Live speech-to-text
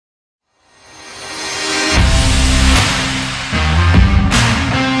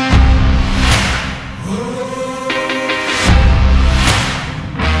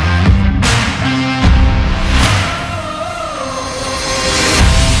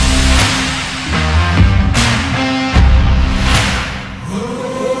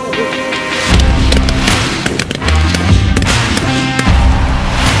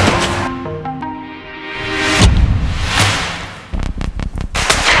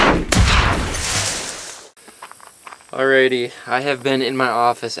Alrighty, I have been in my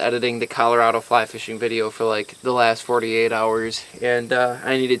office editing the Colorado fly fishing video for like the last 48 hours, and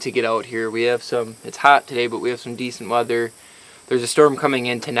I needed to get out here. We have it's hot today, but we have some decent weather. There's a storm coming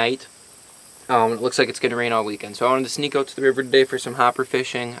in tonight. It looks like it's going to rain all weekend, so I wanted to sneak out to the river today for some hopper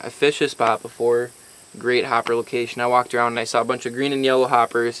fishing. I fished this spot before, great hopper location. I walked around and I saw a bunch of green and yellow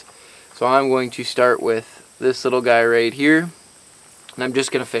hoppers, so I'm going to start with this little guy right here, and I'm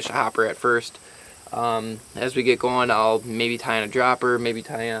just going to fish a hopper at first. As we get going, I'll maybe tie on a dropper, maybe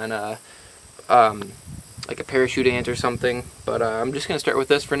tie on a, like a parachute ant or something. But I'm just going to start with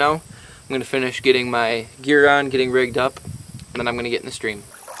this for now. I'm going to finish getting my gear on, getting rigged up, and then I'm going to get in the stream.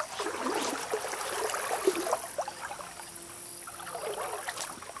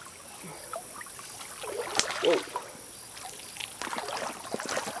 Whoa.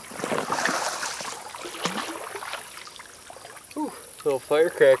 Whew, little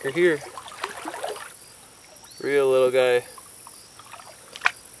firecracker here. Real little guy.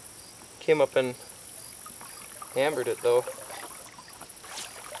 Came up and hammered it though.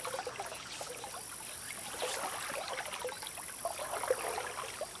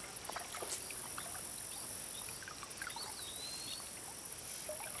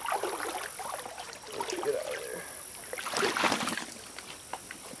 Get out of there.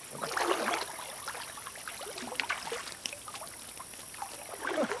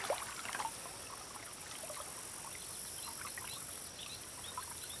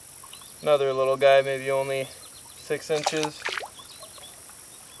 Another little guy, maybe only 6 inches.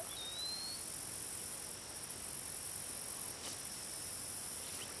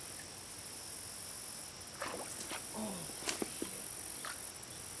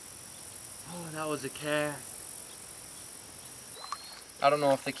 Oh, that was a cast. I don't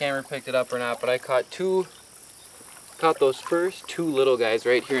know if the camera picked it up or not, but I caught those first 2 little guys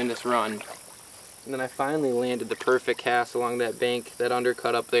right here in this run. And then I finally landed the perfect cast along that bank, that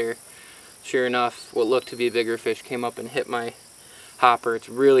undercut up there. Sure enough, what looked to be a bigger fish came up and hit my hopper. It's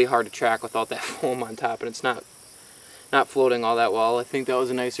really hard to track without that foam on top, and it's not floating all that well. I think that was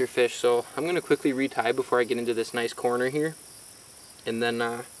a nicer fish, so I'm going to quickly retie before I get into this nice corner here. And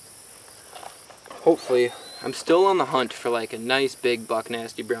then hopefully, I'm still on the hunt for like a nice big buck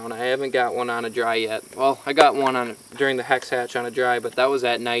nasty brown. I haven't got one on a dry yet. Well, I got one during the hex hatch on a dry, but that was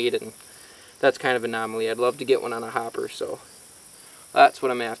at night, and that's kind of an anomaly. I'd love to get one on a hopper, so that's what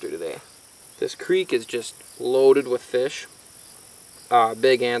I'm after today. This creek is just loaded with fish,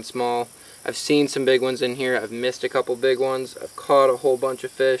 big and small. I've seen some big ones in here. I've missed a couple big ones. I've caught a whole bunch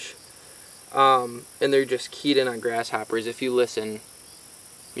of fish, and they're just keyed in on grasshoppers. If you listen,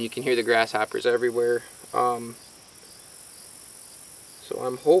 you can hear the grasshoppers everywhere. So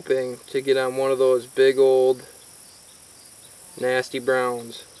I'm hoping to get on one of those big old nasty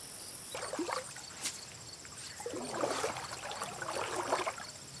browns.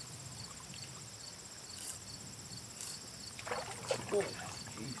 Oh,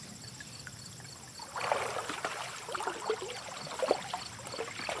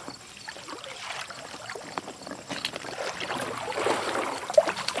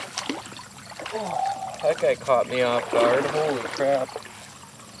 oh, that guy caught me off guard. Holy crap.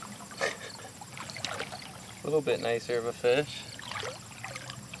 A little bit nicer of a fish.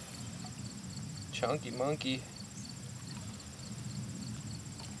 Chunky monkey.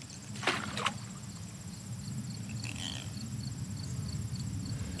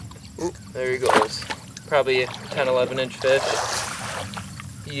 Oop, there he goes. Probably a 10-11 inch fish.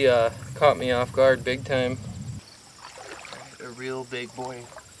 He caught me off guard big time. A real big boy.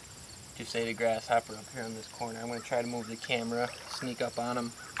 Just ate a grasshopper up here in this corner. I'm going to try to move the camera, sneak up on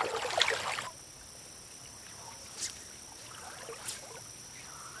him.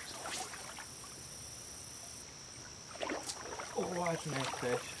 Oh, watch my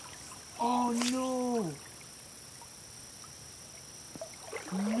fish. Oh no!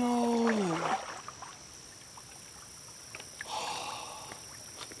 No!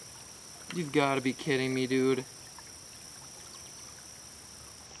 You've got to be kidding me, dude.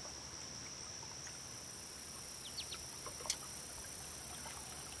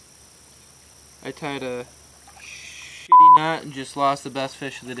 I tied a shitty knot and just lost the best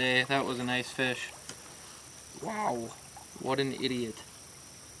fish of the day. That was a nice fish. Wow, what an idiot.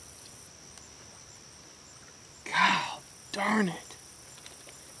 God darn it.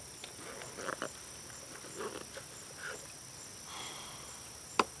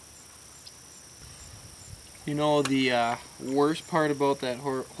 You know, the worst part about that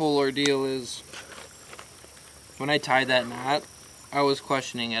whole ordeal is when I tied that knot, I was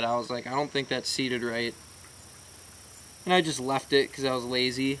questioning it. I was like, I don't think that's seated right. And I just left it because I was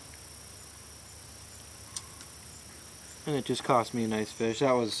lazy. And it just cost me a nice fish.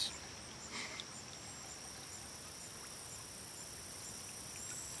 That was...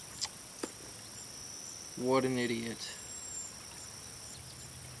 What an idiot.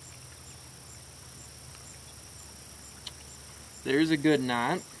 There's a good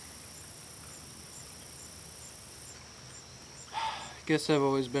knot. Guess I've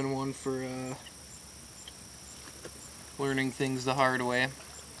always been one for learning things the hard way.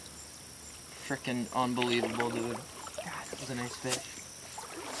 Frickin' unbelievable, dude. God, that was a nice fish.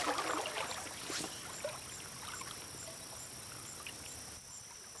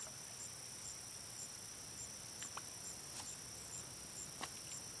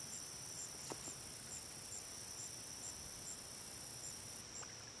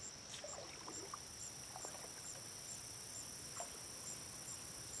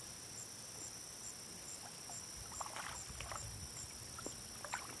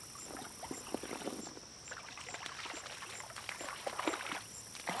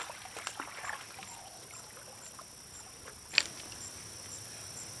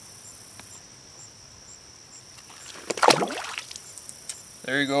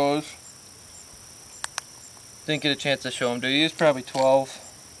 There he goes. Didn't get a chance to show him, dude. He was probably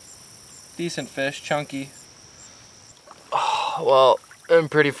 12. Decent fish, chunky. Oh, well, I'm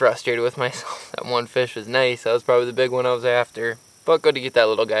pretty frustrated with myself. That one fish was nice. That was probably the big one I was after. But good to get that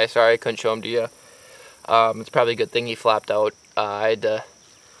little guy. Sorry I couldn't show him to you. It's probably a good thing he flopped out. I had to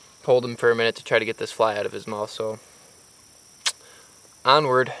hold him for a minute to try to get this fly out of his mouth, so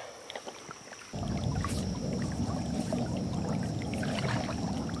onward.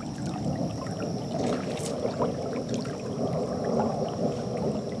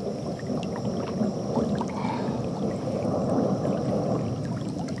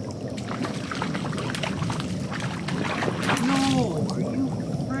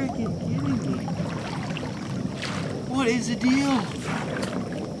 What is the deal?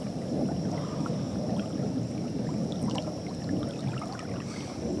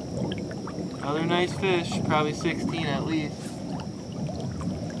 Another nice fish, probably 16 at least.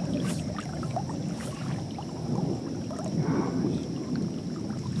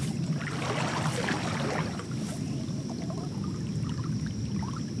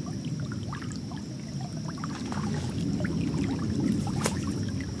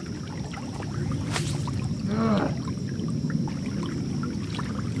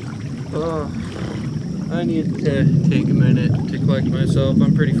 I need to take a minute to collect myself.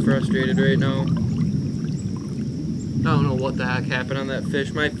 I'm pretty frustrated right now. I don't know what the heck happened on that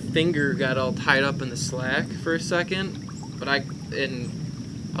fish. My finger got all tied up in the slack for a second, but I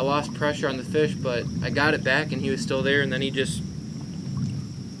lost pressure on the fish, but I got it back and he was still there, and then he just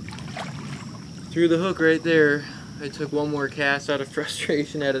threw the hook right there. I took one more cast out of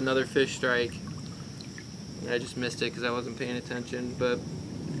frustration at another fish strike. And I just missed it because I wasn't paying attention, but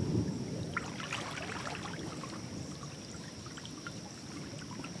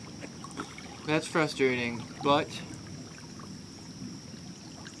that's frustrating, but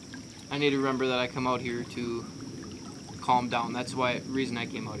I need to remember that I come out here to calm down. That's the reason I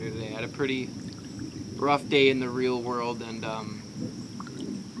came out here today. I had a pretty rough day in the real world, and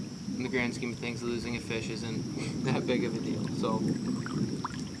in the grand scheme of things, losing a fish isn't that big of a deal. So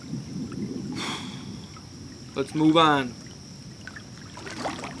let's move on.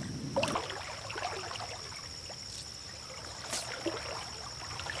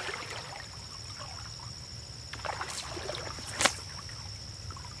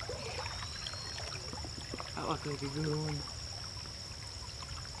 That looked like a good one.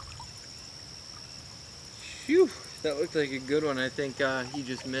 Phew, that looked like a good one. I think he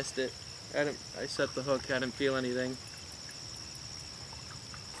just missed it. I set the hook, I didn't feel anything.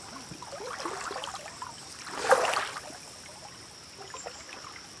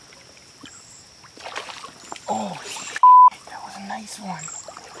 Oh, that was a nice one.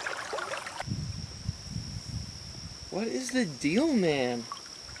 What is the deal, man?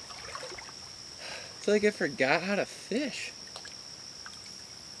 It's like I forgot how to fish.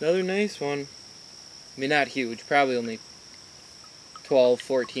 Another nice one. I mean, not huge, probably only 12,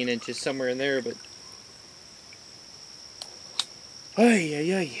 14 inches, somewhere in there, but... Ay,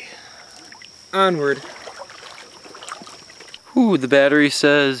 ay, ay. Onward. Ooh, the battery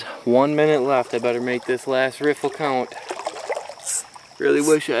says 1 minute left. I better make this last riffle count. Really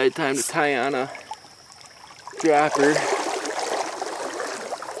wish I had time to tie on a dropper.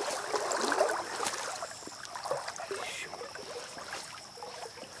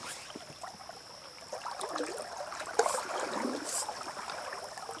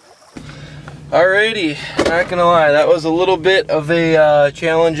 Alrighty, not gonna lie, that was a little bit of a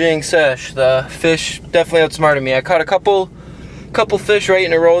challenging sesh. The fish definitely outsmarted me. I caught a couple fish right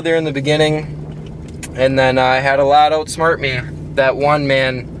in a row there in the beginning, and then I had a lot outsmart me. That one,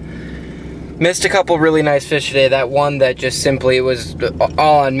 man, missed a couple really nice fish today. That one that just simply, it was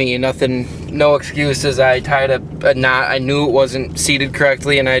all on me, nothing, no excuses. I tied a knot, I knew it wasn't seated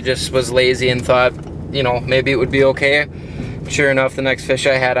correctly, and I just was lazy and thought, you know, maybe it would be okay. Sure enough, the next fish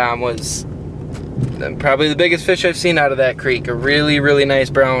I had on was probably the biggest fish I've seen out of that creek. A really, really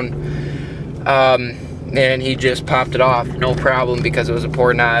nice brown. And he just popped it off, no problem, because it was a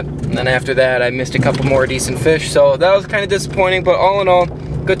poor knot. And then after that, I missed a couple more decent fish. So that was kind of disappointing, but all in all,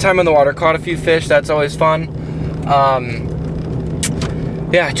 good time in the water. Caught a few fish, that's always fun.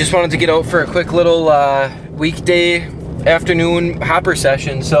 Yeah, just wanted to get out for a quick little weekday afternoon hopper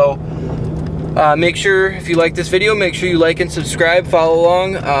session. So make sure, if you like this video, make sure you like and subscribe, follow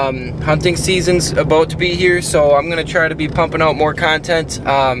along. Hunting season's about to be here, so I'm gonna try to be pumping out more content.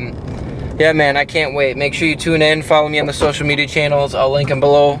 Yeah, man, I can't wait. Make sure you tune in, follow me on the social media channels. I'll link them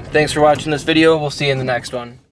below. Thanks for watching this video. We'll see you in the next one.